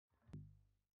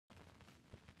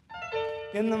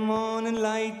in the morning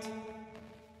light,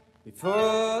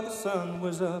 before the sun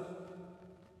was up,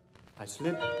 I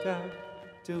slipped out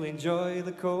to enjoy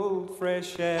the cold,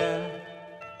 fresh air.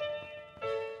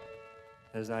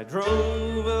 As I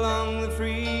drove along the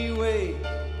freeway,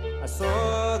 I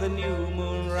saw the new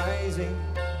moon rising.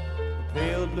 The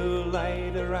pale blue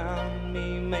light around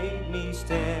me made me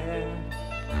stare.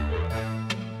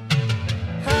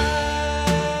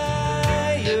 Higher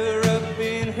up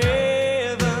in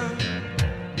heaven,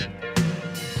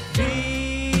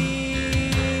 deeper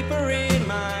in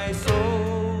my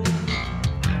soul,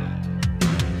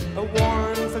 a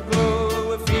warmth, a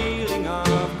glow, a feeling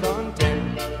of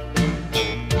content.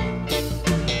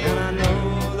 And I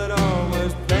know that all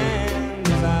was planned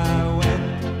as I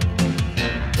went.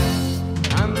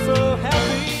 I'm so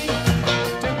happy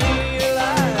to be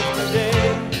alive today.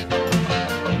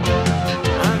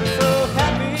 I'm so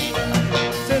happy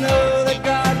to know that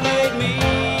God made me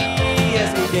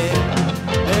as He did.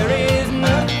 There is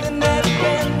nothing that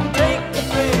can take the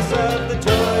place of the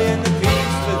joy and the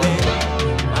peace within.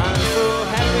 I'm so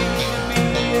happy to be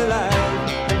alive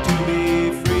and to be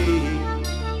free.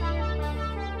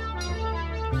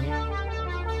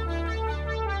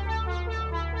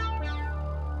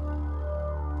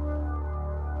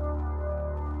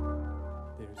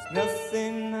 There's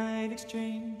nothing I'd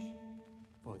exchange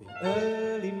for the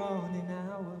early morning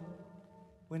hour,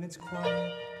 when it's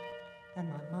quiet and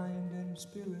my mind and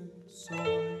spirit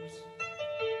soars.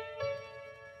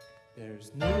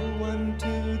 There's no one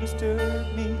to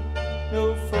disturb me,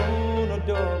 no phone or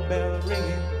doorbell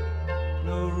ringing,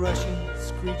 no rushing,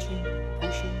 screeching,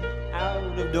 pushing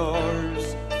out of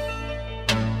doors.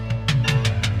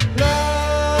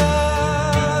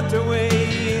 Locked away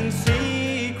in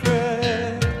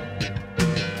secret,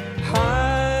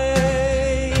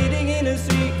 hiding in a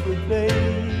secret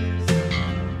place,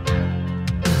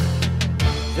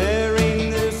 there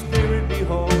in the spirit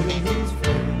beholding His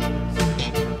face,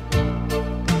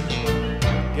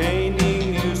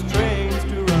 gaining new strength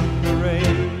to run the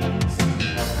race.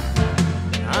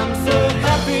 I'm so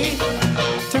happy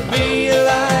to be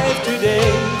alive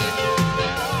today.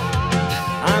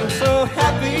 I'm so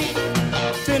happy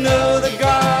to know that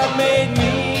God made me.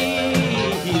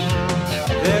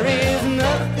 There is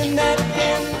nothing that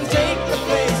can take the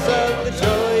place of the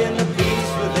joy and the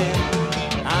peace within.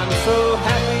 I'm so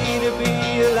happy to be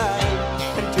alive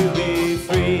and to be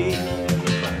free.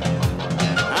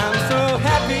 I'm so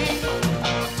happy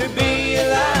to be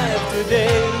alive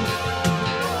today.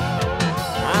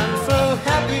 I'm so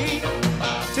happy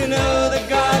to know that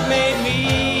God made me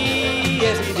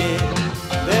as He did.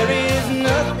 There is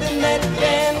nothing that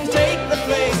can take the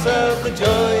place of the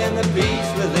joy and the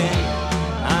peace within.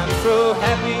 I'm so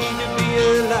happy to be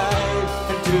alive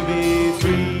and to be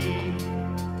free.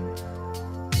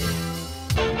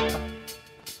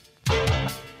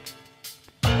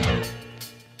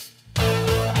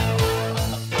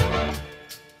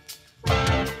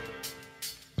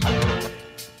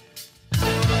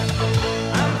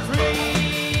 I'm free,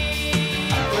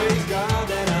 praise God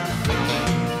that I'm free.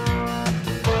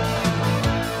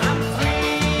 I'm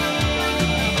free,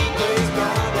 praise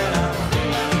God that I'm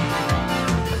free.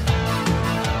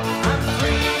 I'm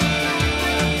free,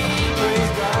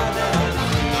 praise God that I'm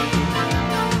free.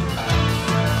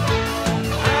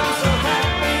 I'm so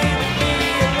happy to be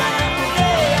alive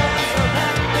today. I'm so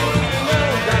happy to know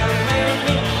God made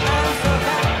me. I'm so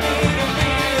happy to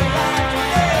be alive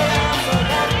today. I'm so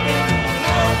happy to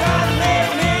know God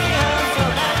made me. I'm so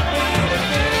happy to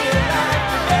be alive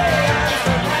today. I'm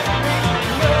so happy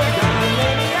to know God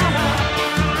made me.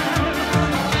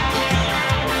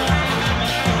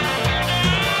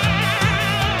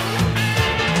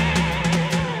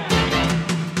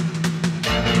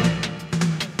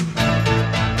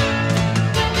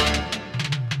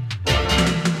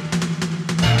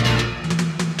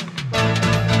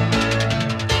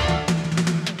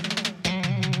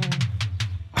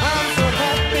 I'm so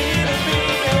happy to be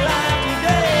alive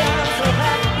today. I'm so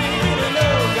happy to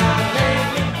know God made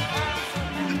me.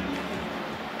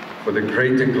 For the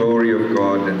greater glory of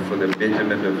God and for the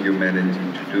betterment of humanity,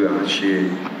 to do our share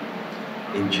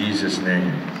in Jesus'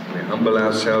 name. We humble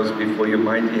ourselves before your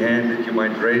mighty hand that you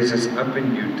might raise us up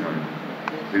in due time.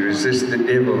 We resist the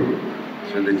devil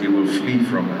so that he will flee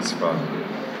from us, Father.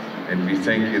 And we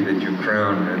thank you that you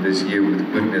crown this year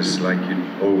with goodness like you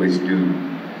always do.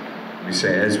 We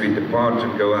say as we depart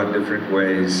and go our different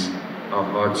ways, our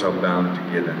hearts are bound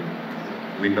together.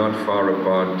 We're not far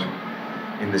apart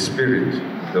in the spirit,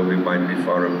 though we might be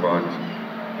far apart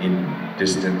in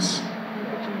distance.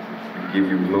 We give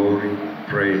you glory,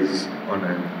 praise,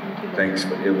 honor, thanks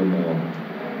forevermore.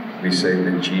 We say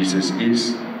that Jesus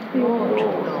is Lord.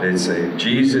 Let's say,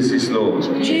 Jesus is Lord.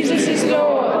 Jesus is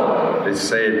Lord. Let's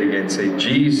say it again. Say,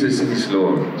 Jesus is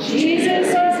Lord. Jesus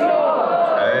is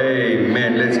Lord.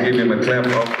 Amen. Let's give him a clap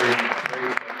offering.